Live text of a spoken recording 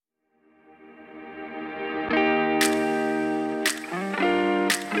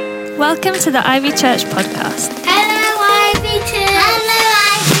Welcome to the Ivy Church podcast. Hello, Ivy Church. Hello,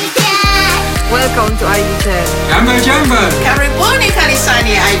 Ivy Church. Welcome to Ivy Church. Jambo Jambo. Karibuni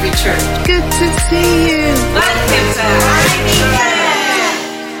kanisani Ivy Church. Good to see you. Welcome to Ivy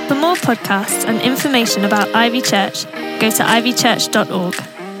Church. For more podcasts and information about Ivy Church, go to ivychurch.org.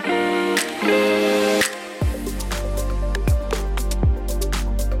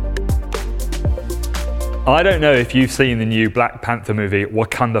 I don't know if you've seen the new Black Panther movie,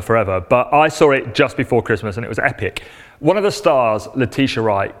 Wakanda Forever, but I saw it just before Christmas and it was epic. One of the stars, Letitia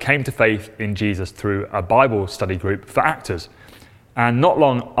Wright, came to faith in Jesus through a Bible study group for actors. And not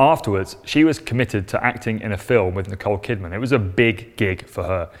long afterwards, she was committed to acting in a film with Nicole Kidman. It was a big gig for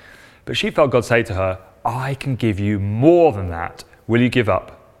her. But she felt God say to her, I can give you more than that. Will you give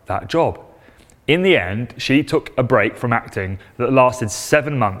up that job? In the end, she took a break from acting that lasted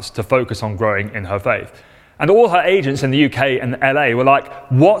 7 months to focus on growing in her faith. And all her agents in the UK and LA were like,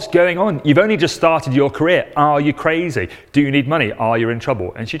 what's going on? You've only just started your career. Are you crazy? Do you need money? Are you in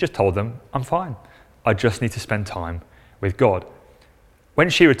trouble? And she just told them, I'm fine. I just need to spend time with God. When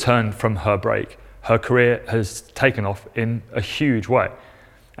she returned from her break, her career has taken off in a huge way.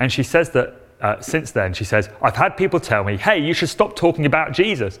 And she says that since then, she says, I've had people tell me, hey, you should stop talking about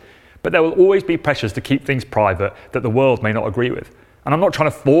Jesus. But there will always be pressures to keep things private that the world may not agree with. And I'm not trying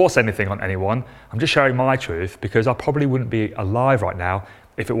to force anything on anyone. I'm just sharing my truth because I probably wouldn't be alive right now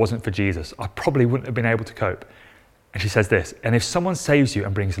if it wasn't for Jesus. I probably wouldn't have been able to cope. And she says this, and if someone saves you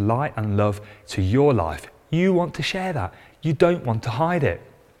and brings light and love to your life, you want to share that. You don't want to hide it.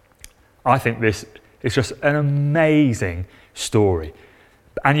 I think this is just an amazing story.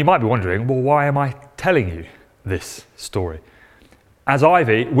 And you might be wondering, well, why am I telling you this story? As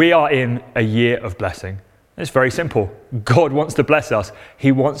Ivy, we are in a year of blessing. It's very simple. God wants to bless us.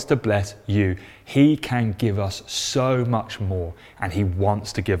 He wants to bless you. He can give us so much more, and he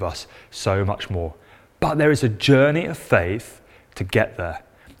wants to give us so much more. But there is a journey of faith to get there.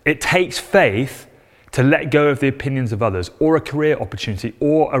 It takes faith to let go of the opinions of others, or a career opportunity,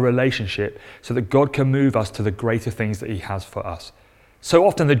 or a relationship, so that God can move us to the greater things that he has for us. So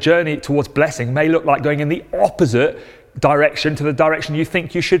often the journey towards blessing may look like going in the opposite direction to the direction you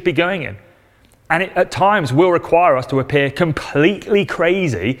think you should be going in. And it at times will require us to appear completely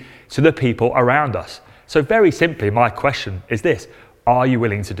crazy to the people around us. So very simply, my question is this: are you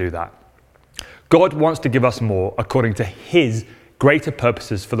willing to do that? God wants to give us more according to his greater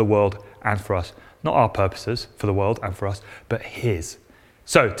purposes for the world and for us. Not our purposes for the world and for us, but his.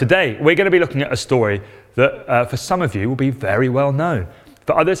 So today, we're going to be looking at a story that for some of you will be very well known.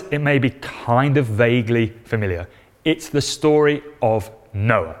 For others, it may be kind of vaguely familiar. It's the story of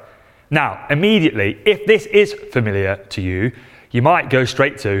Noah. Now, immediately, if this is familiar to you, you might go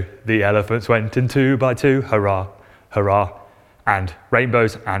straight to the elephants went in 2 by 2, hurrah, hurrah, and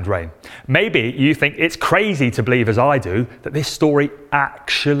rainbows and rain. Maybe you think it's crazy to believe, as I do, that this story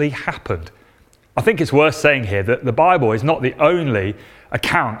actually happened. I think it's worth saying here that the Bible is not the only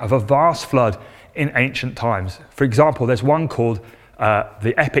account of a vast flood in ancient times. For example, there's one called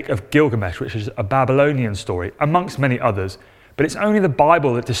the Epic of Gilgamesh, which is a Babylonian story, amongst many others. But it's only the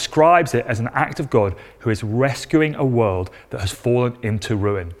Bible that describes it as an act of God who is rescuing a world that has fallen into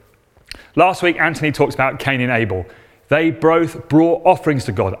ruin. Last week, Anthony talked about Cain and Abel. They both brought offerings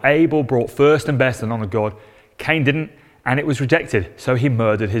to God. Abel brought first and best and honored God. Cain didn't, and it was rejected, so he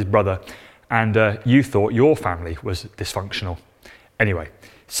murdered his brother. And you thought your family was dysfunctional. Anyway,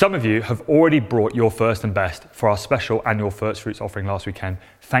 some of you have already brought your first and best for our special annual first fruits offering last weekend.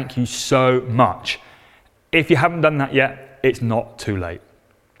 Thank you so much. If you haven't done that yet, it's not too late.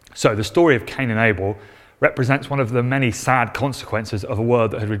 So the story of Cain and Abel represents one of the many sad consequences of a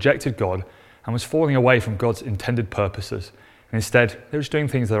world that had rejected God and was falling away from God's intended purposes. And instead, they were just doing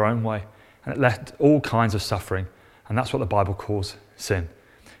things their own way, and it left all kinds of suffering. And that's what the Bible calls sin.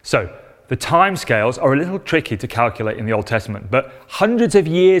 So the timescales are a little tricky to calculate in the Old Testament, but hundreds of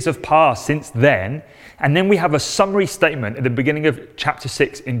years have passed since then. And then we have a summary statement at the beginning of chapter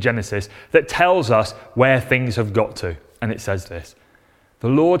 6 in Genesis that tells us where things have got to. And it says this: the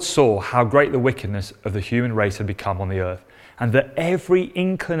Lord saw how great the wickedness of the human race had become on the earth, and that every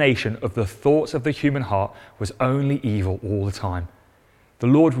inclination of the thoughts of the human heart was only evil all the time. The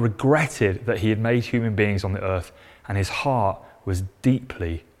Lord regretted that he had made human beings on the earth, and his heart was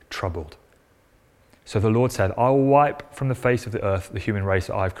deeply troubled. So the Lord said, I will wipe from the face of the earth the human race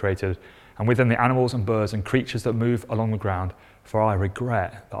that I have created, and with them the animals and birds and creatures that move along the ground, for I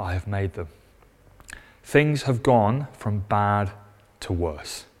regret that I have made them. Things have gone from bad to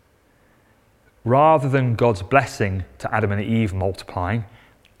worse. Rather than God's blessing to Adam and Eve multiplying,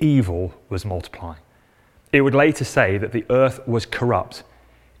 evil was multiplying. It would later say that the earth was corrupt.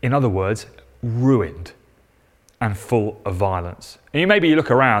 In other words, ruined and full of violence. And maybe you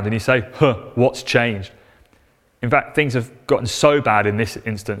look around and you say, what's changed? In fact, things have gotten so bad in this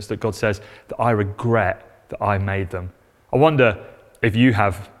instance that God says that I regret that I made them. I wonder if you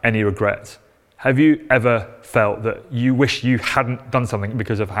have any regrets. Have you ever felt that you wish you hadn't done something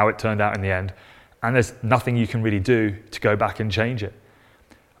because of how it turned out in the end, and there's nothing you can really do to go back and change it?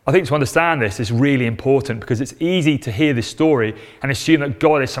 I think to understand this is really important because it's easy to hear this story and assume that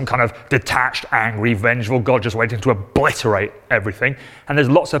God is some kind of detached, angry, vengeful God just waiting to obliterate everything. And there's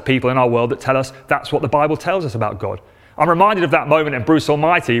lots of people in our world that tell us that's what the Bible tells us about God. I'm reminded of that moment in Bruce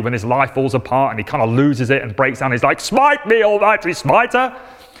Almighty when his life falls apart and he kind of loses it and breaks down. He's like, "Smite me, almighty smiter."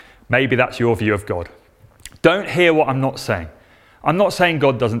 Maybe that's your view of God. Don't hear what I'm not saying. I'm not saying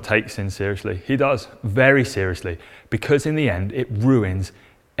God doesn't take sin seriously. He does, very seriously, because in the end, it ruins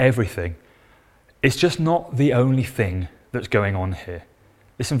everything. It's just not the only thing that's going on here.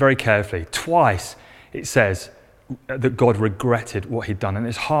 Listen very carefully. Twice it says that God regretted what he'd done and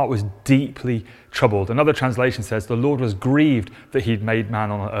his heart was deeply troubled. Another translation says the Lord was grieved that he'd made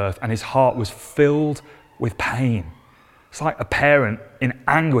man on earth and his heart was filled with pain. It's like a parent in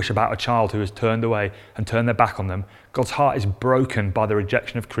anguish about a child who has turned away and turned their back on them. God's heart is broken by the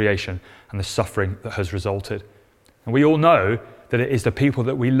rejection of creation and the suffering that has resulted. And we all know that it is the people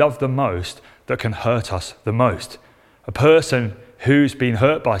that we love the most that can hurt us the most. A person who's been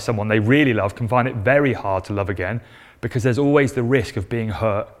hurt by someone they really love can find it very hard to love again because there's always the risk of being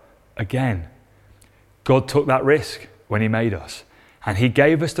hurt again. God took that risk when he made us, and he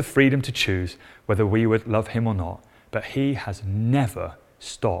gave us the freedom to choose whether we would love him or not, but he has never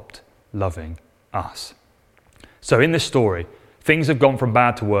stopped loving us. So in this story, things have gone from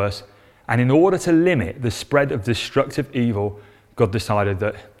bad to worse, and in order to limit the spread of destructive evil, God decided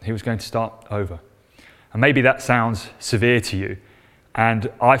that he was going to start over. And maybe that sounds severe to you. And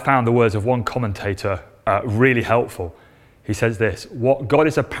I found the words of one commentator really helpful. He says this: what God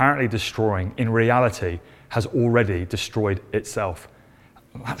is apparently destroying in reality has already destroyed itself.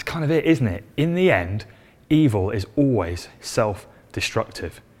 That's kind of it, isn't it? In the end, evil is always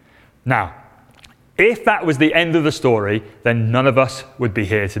self-destructive. Now, if that was the end of the story, then none of us would be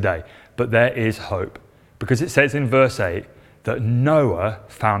here today. But there is hope, because it says in verse 8, that Noah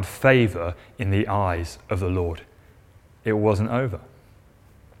found favor in the eyes of the Lord. It wasn't over.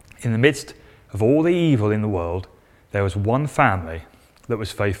 In the midst of all the evil in the world, there was one family that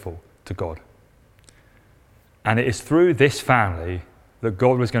was faithful to God. And it is through this family that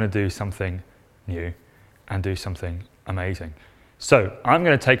God was going to do something new and do something amazing. So I'm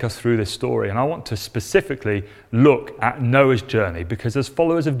going to take us through this story, and I want to specifically look at Noah's journey because as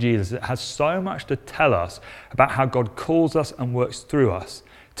followers of Jesus, it has so much to tell us about how God calls us and works through us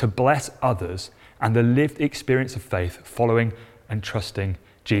to bless others and the lived experience of faith following and trusting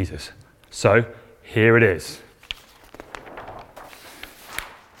Jesus. So here it is.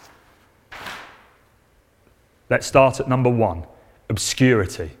 Let's start at number 1,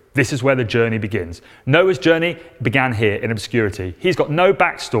 obscurity. This is where the journey begins. Noah's journey began here in obscurity. He's got no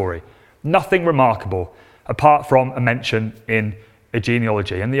backstory, nothing remarkable, apart from a mention in a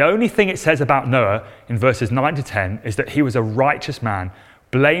genealogy. And the only thing it says about Noah in verses 9 to 10 is that he was a righteous man,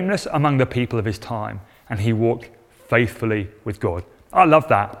 blameless among the people of his time, and he walked faithfully with God. I love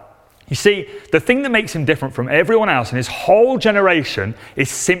that. You see, the thing that makes him different from everyone else in his whole generation is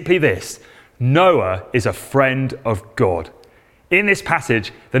simply this: Noah is a friend of God. In this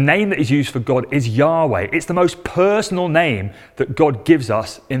passage, the name that is used for God is Yahweh. It's the most personal name that God gives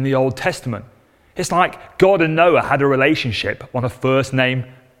us in the Old Testament. It's like God and Noah had a relationship on a first name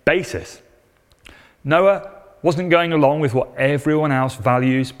basis. Noah wasn't going along with what everyone else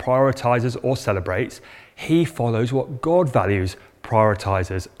values, prioritizes, or celebrates. He follows what God values,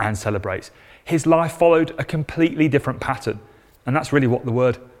 prioritizes, and celebrates. His life followed a completely different pattern. And that's really what the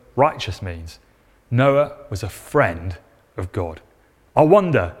word righteous means. Noah was a friend of God. I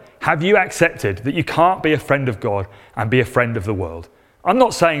wonder, have you accepted that you can't be a friend of God and be a friend of the world? I'm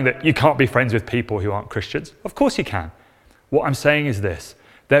not saying that you can't be friends with people who aren't Christians. Of course you can. What I'm saying is this: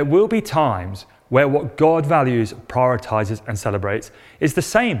 there will be times where what God values, prioritizes, and celebrates is the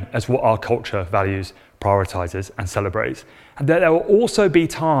same as what our culture values, prioritizes, and celebrates. And there will also be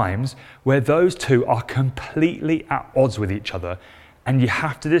times where those two are completely at odds with each other, and you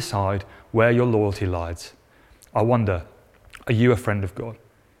have to decide where your loyalty lies. I wonder, are you a friend of God?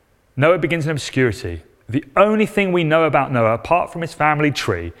 Noah begins in obscurity. The only thing we know about Noah, apart from his family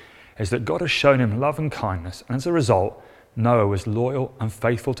tree, is that God has shown him love and kindness, and as a result, Noah was loyal and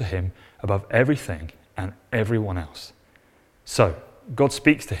faithful to him above everything and everyone else. So, God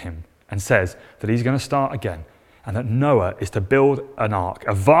speaks to him and says that he's going to start again. and that Noah is to build an ark,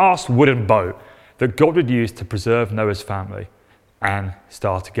 a vast wooden boat that God would use to preserve Noah's family and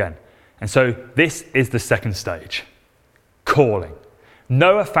start again. And so this is the second stage, calling.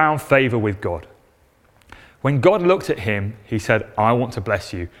 Noah found favor with God. When God looked at him, he said, I want to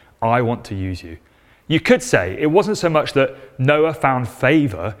bless you. I want to use you. You could say it wasn't so much that Noah found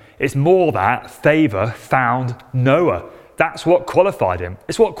favor, it's more that favor found Noah. That's what qualified him.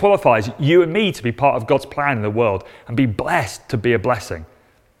 It's what qualifies you and me to be part of God's plan in the world and be blessed to be a blessing.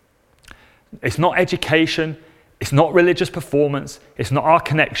 It's not education, it's not religious performance, it's not our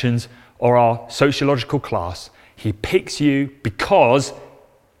connections or our sociological class. He picks you because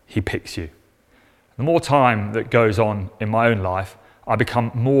he picks you. The more time that goes on in my own life, I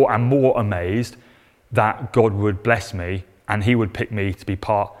become more and more amazed that God would bless me and he would pick me to be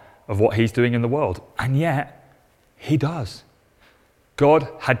part of what he's doing in the world. And yet, he does. God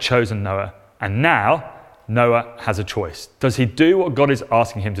had chosen Noah, and now Noah has a choice. Does he do what God is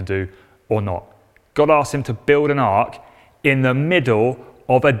asking him to do or not? God asked him to build an ark in the middle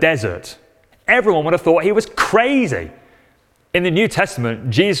of a desert. Everyone would have thought he was crazy. In the New Testament,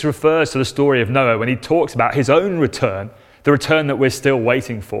 Jesus refers to the story of Noah when he talks about his own return, the return that we're still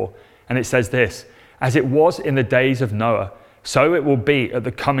waiting for. And it says this, as it was in the days of Noah, so it will be at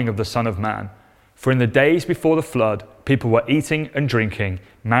the coming of the Son of Man. For in the days before the flood, people were eating and drinking,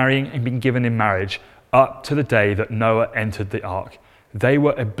 marrying and being given in marriage, up to the day that Noah entered the ark. They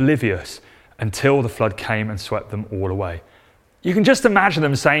were oblivious until the flood came and swept them all away. You can just imagine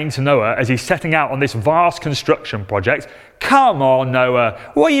them saying to Noah as he's setting out on this vast construction project, come on, Noah,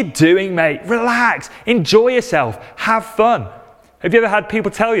 what are you doing, mate? Relax, enjoy yourself, have fun. Have you ever had people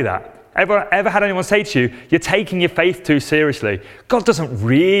tell you that? Ever had anyone say to you, you're taking your faith too seriously? God doesn't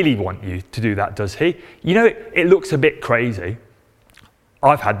really want you to do that, does he? You know, it looks a bit crazy.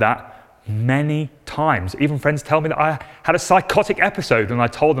 I've had that many times. Even friends tell me that I had a psychotic episode when I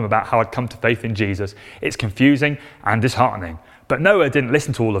told them about how I'd come to faith in Jesus. It's confusing and disheartening. But Noah didn't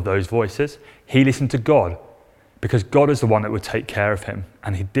listen to all of those voices. He listened to God because God is the one that would take care of him.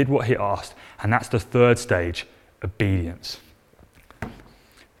 And he did what he asked. And that's the third stage, obedience.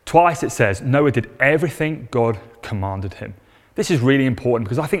 Twice it says Noah did everything God commanded him. This is really important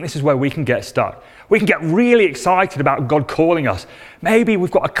because I think this is where we can get stuck. We can get really excited about God calling us. Maybe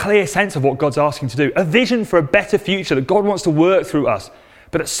we've got a clear sense of what God's asking to do, a vision for a better future that God wants to work through us.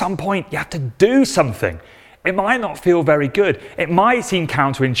 But at some point, you have to do something. It might not feel very good. It might seem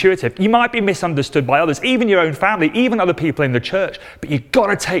counterintuitive. You might be misunderstood by others, even your own family, even other people in the church. But you've got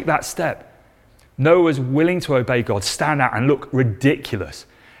to take that step. Noah was willing to obey God, stand out and look ridiculous.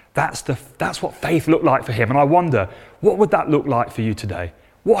 That's what faith looked like for him. And I wonder, what would that look like for you today?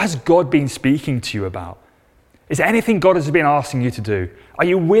 What has God been speaking to you about? Is there anything God has been asking you to do? Are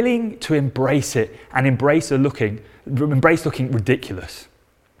you willing to embrace it and embrace looking ridiculous?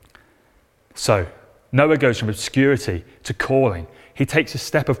 So, Noah goes from obscurity to calling. He takes a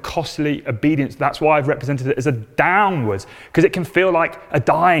step of costly obedience. That's why I've represented it as a downwards, because it can feel like a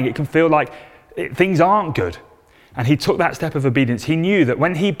dying. It can feel like things aren't good. And he took that step of obedience. He knew that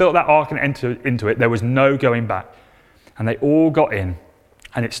when he built that ark and entered into it, there was no going back. And they all got in,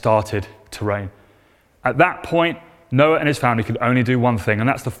 and it started to rain. At that point, Noah and his family could only do one thing, and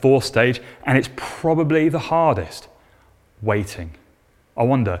that's the fourth stage, and it's probably the hardest, waiting. I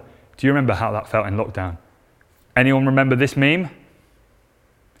wonder, do you remember how that felt in lockdown? Anyone remember this meme?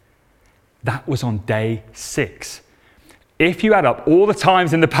 That was on day 6. If you add up all the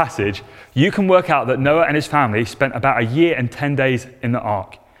times in the passage, you can work out that Noah and his family spent about a year and 10 days in the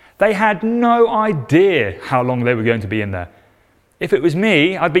ark. They had no idea how long they were going to be in there. If it was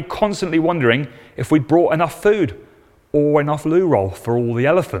me, I'd be constantly wondering if we'd brought enough food or enough loo roll for all the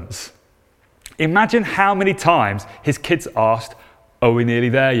elephants. Imagine how many times his kids asked, are we nearly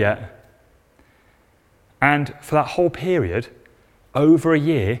there yet? And for that whole period, over a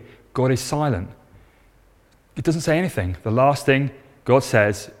year, God is silent. It doesn't say anything. The last thing God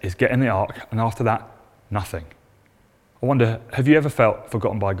says is get in the ark, and after that, nothing. I wonder, have you ever felt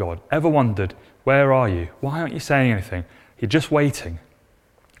forgotten by God? Ever wondered, where are you? Why aren't you saying anything? You're just waiting.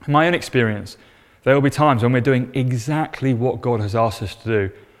 In my own experience, there will be times when we're doing exactly what God has asked us to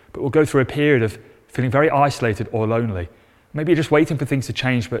do, but we'll go through a period of feeling very isolated or lonely. Maybe you're just waiting for things to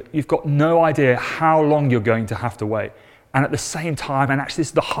change, but you've got no idea how long you're going to have to wait. And at the same time, and actually this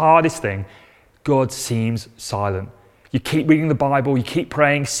is the hardest thing, God seems silent. You keep reading the Bible, you keep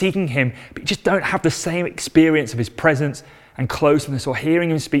praying, seeking him, but you just don't have the same experience of his presence and closeness or hearing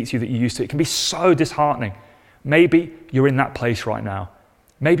him speak to you that you used to. It can be so disheartening. Maybe you're in that place right now.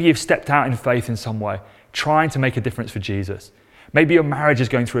 Maybe you've stepped out in faith in some way, trying to make a difference for Jesus. Maybe your marriage is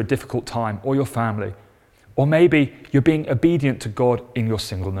going through a difficult time, or your family. Or maybe you're being obedient to God in your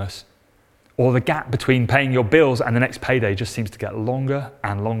singleness. Or the gap between paying your bills and the next payday just seems to get longer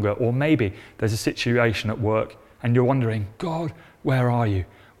and longer. Or maybe there's a situation at work and you're wondering, God, where are you?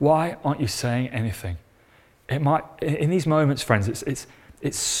 Why aren't you saying anything? In these moments, friends,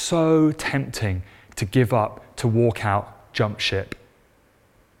 it's so tempting to give up, to walk out, jump ship.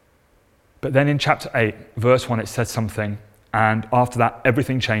 But then in chapter 8, verse 1, it says something, and after that,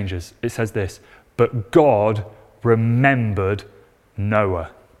 everything changes. It says this, but God remembered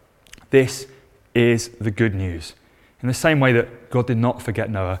Noah. This is the good news. In the same way that God did not forget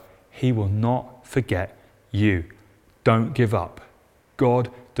Noah, he will not forget you. Don't give up. God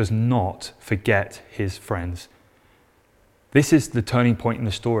does not forget his friends. This is the turning point in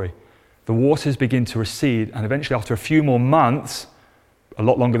the story. The waters begin to recede, and eventually after a few more months, a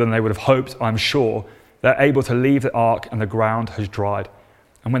lot longer than they would have hoped, I'm sure, they're able to leave the ark and the ground has dried.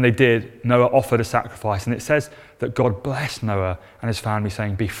 And when they did, Noah offered a sacrifice. And it says that God blessed Noah and his family,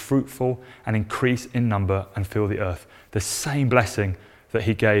 saying, be fruitful and increase in number and fill the earth. The same blessing that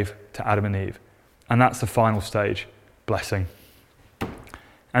he gave to Adam and Eve. And that's the final stage, blessing.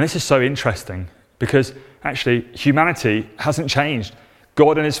 And this is so interesting because actually humanity hasn't changed.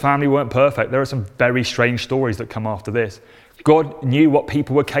 God and his family weren't perfect. There are some very strange stories that come after this. God knew what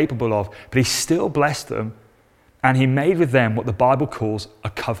people were capable of, but he still blessed them. And he made with them what the Bible calls a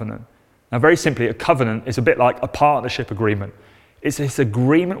covenant. Now, very simply, a covenant is a bit like a partnership agreement. It's this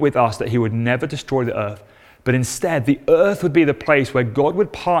agreement with us that he would never destroy the earth, but instead the earth would be the place where God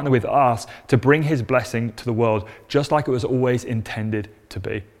would partner with us to bring his blessing to the world, just like it was always intended to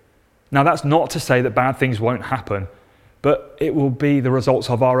be. Now, that's not to say that bad things won't happen, but it will be the results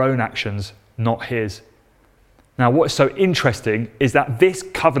of our own actions, not his. Now, what's so interesting is that this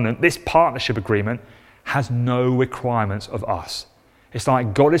covenant, this partnership agreement, has no requirements of us. It's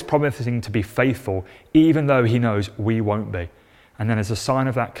like God is promising to be faithful, even though he knows we won't be. And then as a sign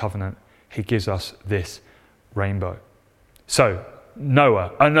of that covenant, he gives us this rainbow. So,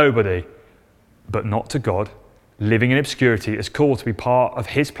 Noah, a nobody, but not to God, living in obscurity, is called to be part of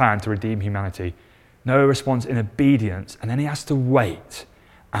his plan to redeem humanity. Noah responds in obedience, and then he has to wait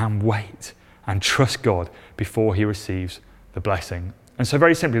and trust God before he receives the blessing. And so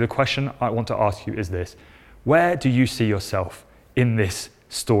very simply, the question I want to ask you is this. Where do you see yourself in this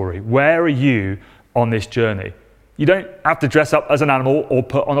story? Where are you on this journey? You don't have to dress up as an animal or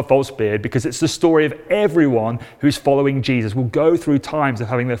put on a false beard, because it's the story of everyone who's following Jesus will go through times of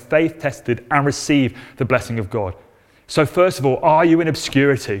having their faith tested and receive the blessing of God. So first of all, are you in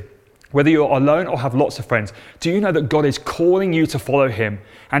obscurity? Whether you're alone or have lots of friends, do you know that God is calling you to follow him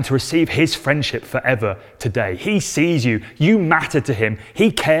and to receive his friendship forever today? He sees you. You matter to him.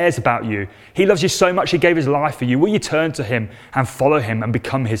 He cares about you. He loves you so much he gave his life for you. Will you turn to him and follow him and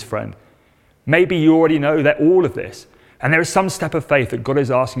become his friend? Maybe you already know that all of this, and there is some step of faith that God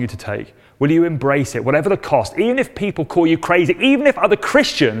is asking you to take. Will you embrace it, whatever the cost, even if people call you crazy, even if other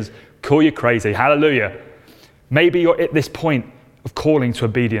Christians call you crazy? Hallelujah. Maybe you're at this point of calling to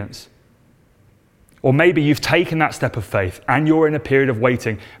obedience. Or maybe you've taken that step of faith and you're in a period of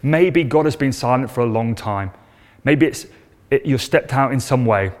waiting. Maybe God has been silent for a long time. Maybe you've stepped out in some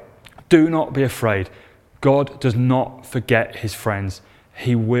way. Do not be afraid. God does not forget his friends.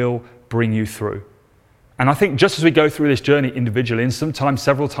 He will bring you through. And I think just as we go through this journey individually, and sometimes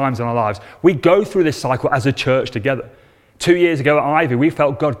several times in our lives, we go through this cycle as a church together. 2 years ago at Ivy, we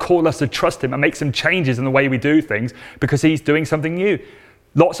felt God called us to trust him and make some changes in the way we do things because he's doing something new.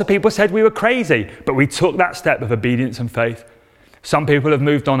 Lots of people said we were crazy, but we took that step of obedience and faith. Some people have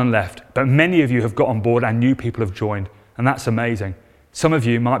moved on and left, but many of you have got on board and new people have joined, and that's amazing. Some of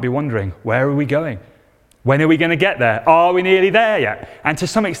you might be wondering, where are we going? When are we going to get there? Are we nearly there yet? And to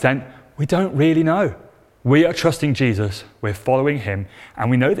some extent, we don't really know. We are trusting Jesus, we're following him,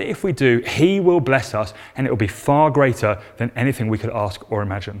 and we know that if we do, he will bless us, and it will be far greater than anything we could ask or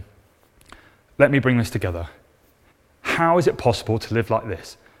imagine. Let me bring this together. How is it possible to live like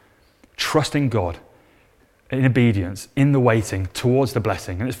this? Trusting God in obedience, in the waiting, towards the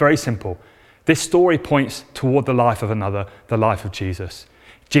blessing. And it's very simple. This story points toward the life of another, the life of Jesus.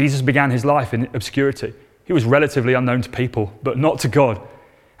 Jesus began his life in obscurity. He was relatively unknown to people, but not to God.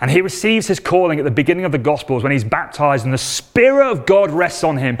 And he receives his calling at the beginning of the Gospels when he's baptized and the Spirit of God rests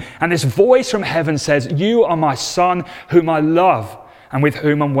on him. And this voice from heaven says, "You are my Son, whom I love and with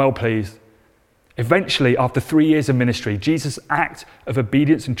whom I'm well pleased." Eventually, after 3 years of ministry, Jesus' act of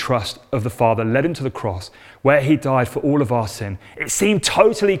obedience and trust of the Father led him to the cross, where he died for all of our sin. It seemed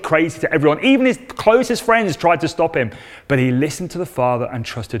totally crazy to everyone. Even his closest friends tried to stop him, but he listened to the Father and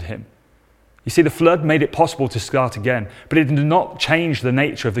trusted him. You see, the flood made it possible to start again, but it did not change the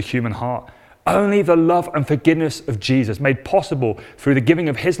nature of the human heart. Only the love and forgiveness of Jesus, made possible through the giving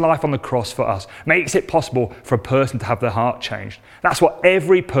of his life on the cross for us, makes it possible for a person to have their heart changed. That's what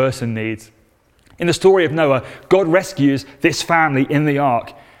every person needs. In the story of Noah, God rescues this family in the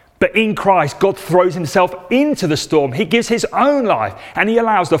ark. But in Christ, God throws himself into the storm. He gives his own life, and he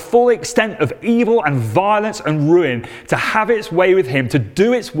allows the full extent of evil and violence and ruin to have its way with him, to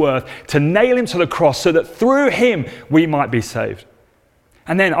do its work, to nail him to the cross so that through him we might be saved.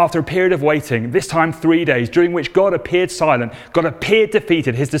 And then after a period of waiting, this time 3 days, during which God appeared silent, God appeared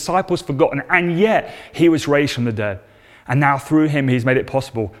defeated, his disciples forgotten, and yet he was raised from the dead. And now through him, he's made it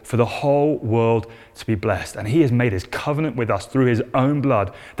possible for the whole world to be blessed. And he has made his covenant with us through his own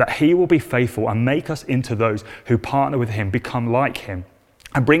blood, that he will be faithful and make us into those who partner with him, become like him,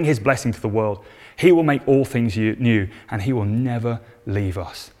 and bring his blessing to the world. He will make all things new, and he will never leave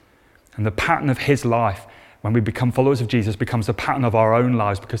us. And the pattern of his life, when we become followers of Jesus, becomes the pattern of our own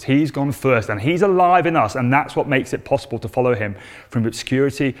lives, because he's gone first and he's alive in us, and that's what makes it possible to follow him from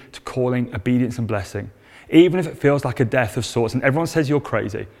obscurity to calling, obedience and blessing. Even if it feels like a death of sorts and everyone says you're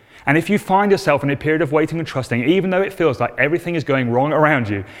crazy. And if you find yourself in a period of waiting and trusting, even though it feels like everything is going wrong around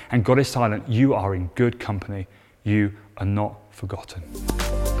you and God is silent, you are in good company. You are not forgotten.